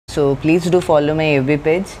So please do follow my FB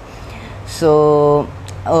page. So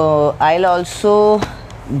I'll also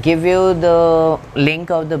give you the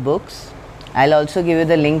link of the books.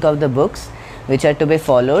 Which are to be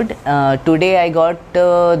followed. Today I got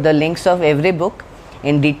the links of every book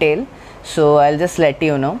in detail. So I'll just let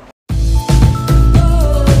you know.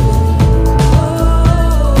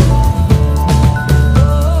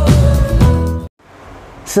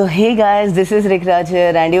 So hey guys, this is Rick Raj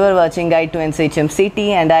here and you are watching Guide to IHM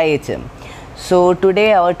City and IHM. So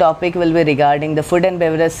today our topic will be regarding the food and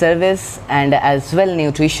beverage service and as well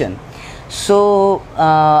nutrition. So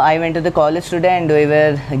I went to the college today and we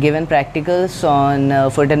were given practicals on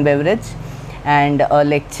food and beverage, and a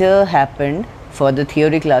lecture happened for the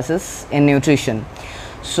theory classes in nutrition.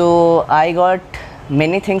 So I got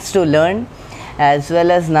many things to learn, as well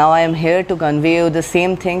as now I am here to convey you the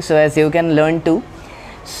same thing so as you can learn too.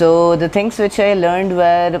 So the things which I learned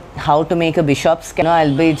were how to make a bishop's cap. Now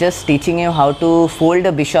I'll be just teaching you how to fold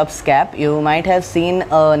a bishop's cap. You might have seen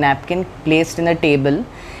a napkin placed in a table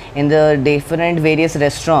in the different various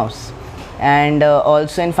restaurants, and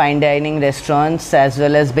also in fine dining restaurants as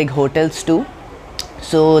well as big hotels too.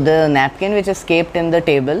 So the napkin which is kept in the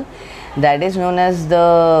table, that is known as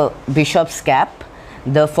the bishop's cap.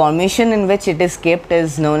 The formation in which it is kept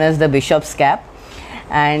is known as the bishop's cap.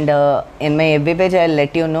 And in my FB page I'll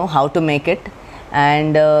let you know how to make it.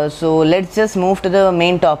 And so let's just move to the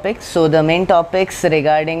main topics. So the main topics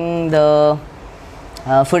regarding the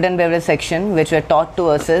food and beverage section which were taught to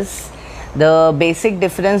us is the basic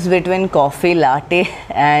difference between coffee latte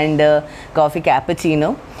and coffee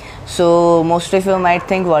cappuccino. So most of you might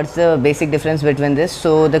think, what's the basic difference between this?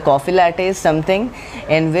 So the coffee latte is something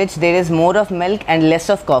in which there is more of milk and less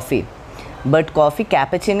of coffee. But coffee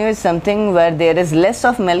cappuccino is something where there is less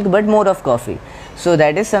of milk but more of coffee. So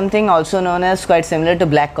that is something also known as quite similar to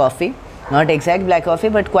black coffee. Not exact black coffee,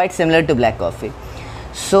 but quite similar to black coffee.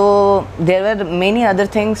 So there were many other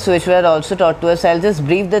things which were also taught to us. I'll just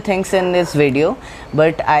brief the things in this video,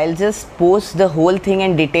 but I'll just post the whole thing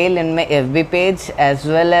in detail in my FB page, as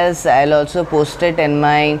well as I'll also post it in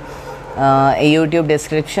my YouTube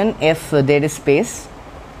description if there is space.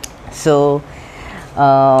 So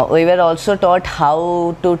we were also taught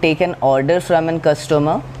how to take an order from a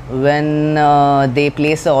customer when they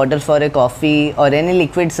place an order for a coffee or any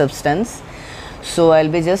liquid substance. So I'll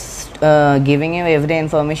be just giving you every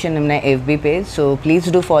information in my FB page. So please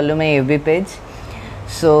do follow my FB page.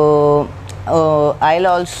 So I'll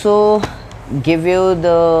also give you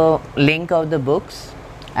the link of the books.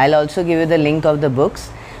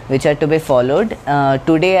 Which are to be followed.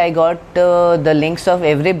 Today I got the links of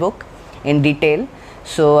every book in detail.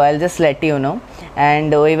 So I'll just let you know. And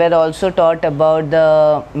we were also taught about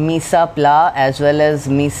the Misa Pla as well as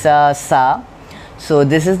Misa Sa. So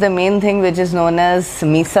this is the main thing which is known as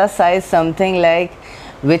Misa Sa, is something like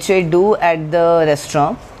which we do at the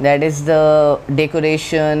restaurant. That is the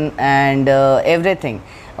decoration and everything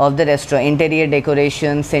of the restaurant. Interior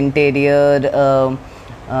decorations, interior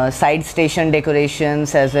side station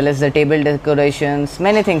decorations, as well as the table decorations,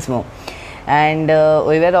 many things more. And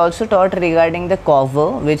we were also taught regarding the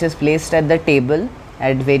cover which is placed at the table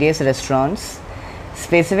at various restaurants.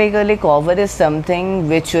 Specifically, cover is something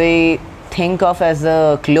which we think of as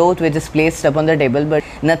a cloth which is placed upon the table, but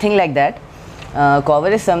nothing like that. Cover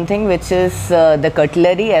is something which is the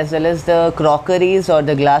cutlery as well as the crockeries or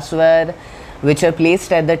the glassware which are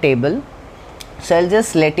placed at the table. So I'll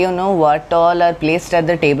just let you know what all are placed at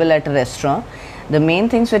the table at a restaurant. The main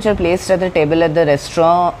things which are placed at the table at the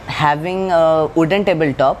restaurant having a wooden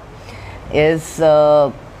tabletop is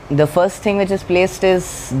the first thing which is placed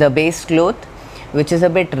is the base cloth, which is a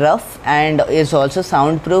bit rough and is also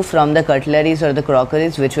soundproof from the cutleries or the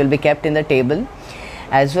crockeries which will be kept in the table.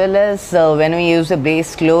 As well as when we use a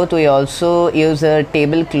base cloth, we also use a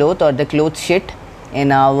tablecloth or the cloth sheet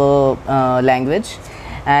in our language.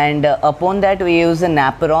 And upon that we use a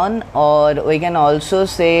napperon, or we can also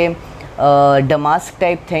say damask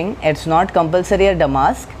type thing. It's not compulsory a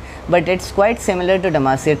damask, but it's quite similar to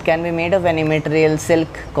damask. It can be made of any material, silk,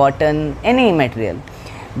 cotton, any material.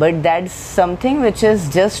 But that's something which is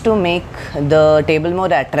just to make the table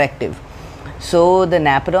more attractive. So the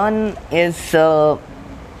napperon is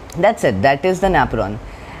that's it, that is the napperon.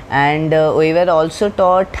 And we were also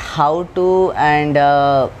taught how to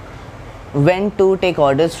and when to take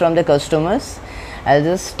orders from the customers. I'll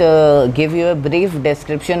just give you a brief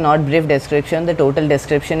description, not brief description, the total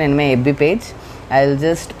description in my FB page. I'll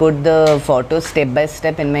just put the photos step by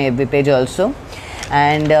step in my FB page also.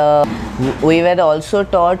 And we were also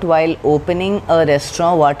taught while opening a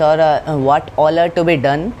restaurant what all are to be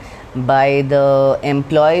done by the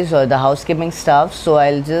employees or the housekeeping staff. So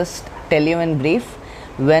I'll just tell you in brief.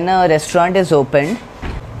 When a restaurant is opened,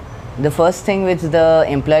 the first thing which the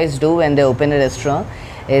employees do when they open a restaurant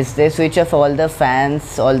is they switch off all the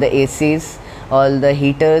fans, all the ACs, all the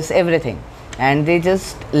heaters, everything, and they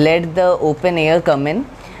just let the open air come in,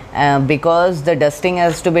 because the dusting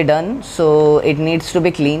has to be done, so it needs to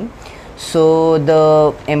be clean. So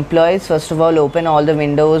the employees first of all open all the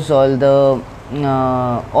windows, all the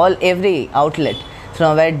every outlet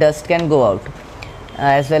from where dust can go out,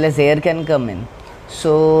 as well as air can come in.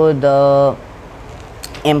 So the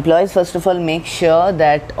employees first of all make sure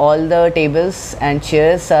that all the tables and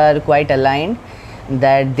chairs are quite aligned,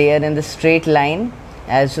 that they are in the straight line,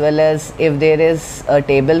 as well as if there is a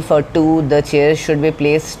table for two, the chairs should be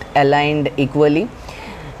placed aligned equally.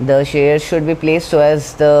 The chairs should be placed so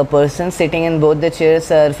as the person sitting in both the chairs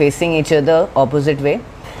are facing each other opposite way.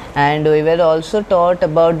 And we were also taught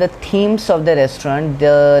about the themes of the restaurant.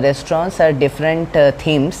 The restaurants are different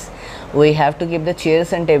themes. We have to keep the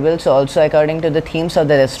chairs and tables also according to the themes of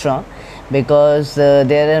the restaurant, because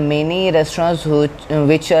there are many restaurants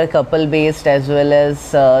which are couple based, as well as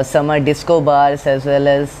some are disco bars, as well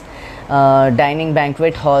as dining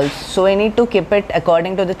banquet halls. So we need to keep it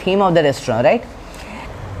according to the theme of the restaurant, right?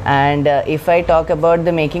 And if I talk about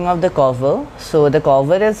the making of the cover, so the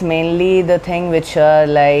cover is mainly the thing which are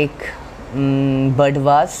like bud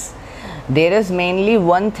vase. There is mainly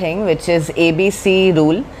one thing which is ABC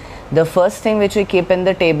rule. The first thing which we keep in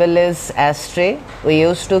the table is ashtray. We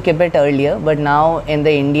used to keep it earlier, but now in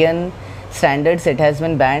the Indian standards it has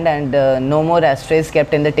been banned, and no more ashtrays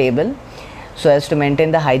kept in the table, so as to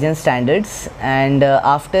maintain the hygiene standards. And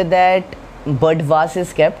after that, bud vase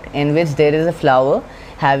is kept, in which there is a flower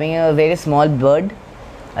having a very small bud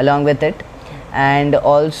along with it. And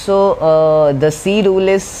also the C rule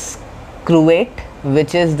is cruet,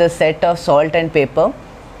 which is the set of salt and pepper.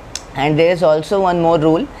 And there is also one more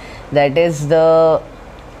rule, that is the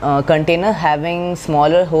container having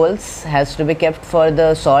smaller holes has to be kept for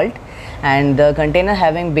the salt, and the container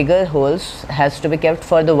having bigger holes has to be kept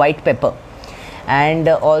for the white pepper. And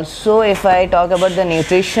also if I talk about the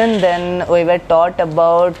nutrition, then we were taught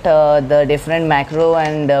about the different macro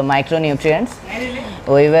and micronutrients.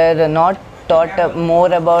 We were not taught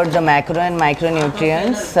more about the macro and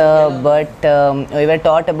micronutrients, but we were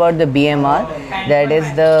taught about the BMR, that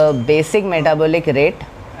is the basic metabolic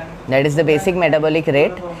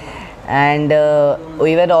rate. And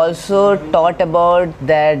we were also taught about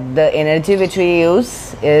that the energy which we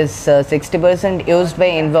use is 60% used by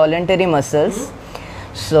involuntary muscles.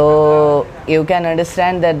 So you can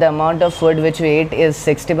understand that the amount of food which we eat is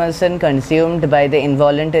 60% consumed by the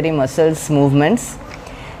involuntary muscles movements.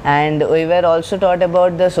 And we were also taught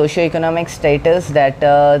about the socio-economic status, that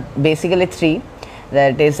basically three,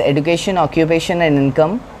 that is education, occupation and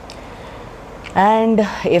income. And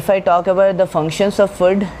if I talk about the functions of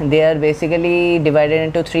food, they are basically divided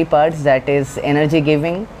into three parts, that is energy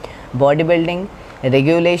giving, bodybuilding,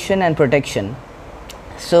 regulation and protection.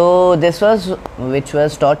 So this was which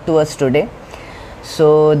was taught to us today.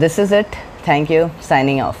 So this is it. Thank you.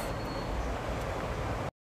 Signing off.